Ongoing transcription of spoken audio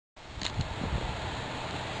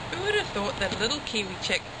would have thought that a little Kiwi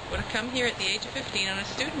chick would have come here at the age of 15 on a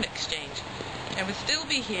student exchange and would still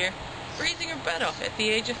be here freezing her butt off at the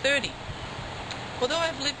age of 30. Although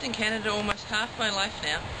I've lived in Canada almost half my life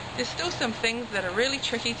now, there's still some things that are really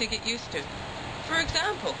tricky to get used to. For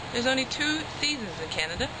example, there's only 2 seasons in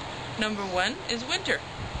Canada. Number 1 is winter.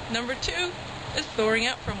 Number 2 is thawing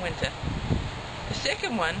out from winter. The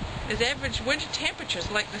second one is average winter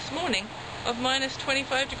temperatures like this morning of minus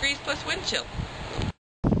 25 degrees plus wind chill.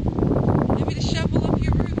 Having to shovel up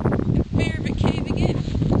your roof in fear of it caving in.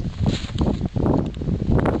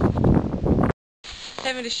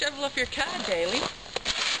 Having to shovel up your car daily.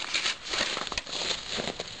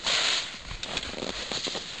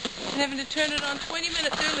 And having to turn it on 20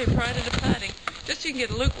 minutes early prior to departing, just so you can get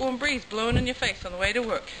a lukewarm breeze blowing in your face on the way to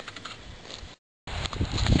work.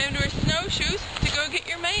 Having to wear snowshoes to go get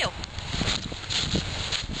your mail.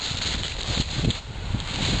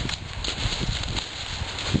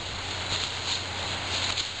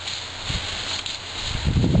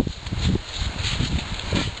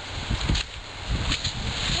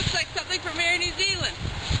 Looks like something from Air New Zealand.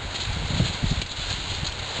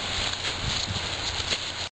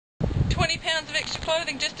 20 pounds of extra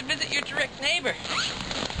clothing just to visit your direct neighbor.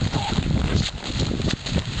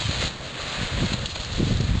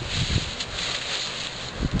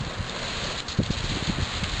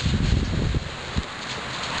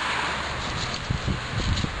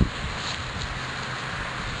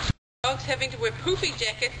 Dogs having to wear poofy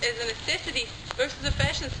jackets as a necessity versus a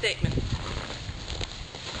fashion statement.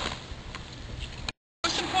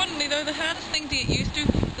 Most importantly though, the hardest thing to get used to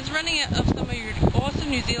is running out of some of your awesome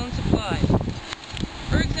New Zealand supplies.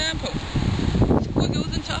 For example,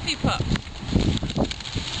 squiggles and toffee pups,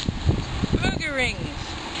 burger rings,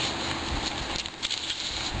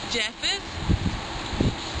 Jaffas,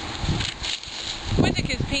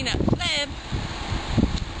 Whittaker's peanut slab,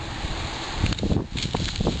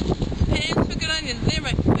 pans for good onions, they're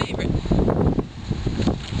my favourite,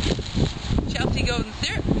 Chelsea golden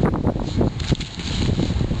syrup,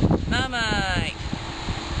 Marmite,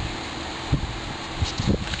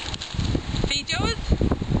 Fijoas,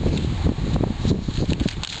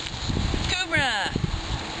 Cobra,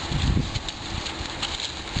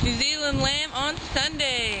 New Zealand lamb on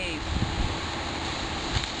Sundays,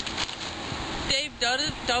 Dave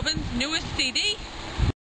Dobbin's newest CD,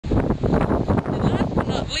 and last but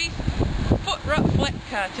not least, Foot Rot Black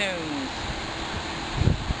cartoons.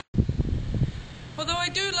 Although I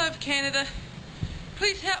do love Canada,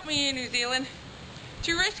 please help me in New Zealand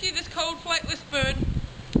to rescue this cold flightless bird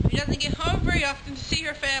who doesn't get home very often to see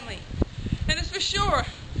her family. And it's for sure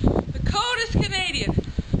the coldest Canadian.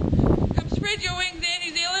 Come spread your wings there,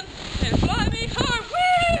 New Zealand, and fly me home. Woo!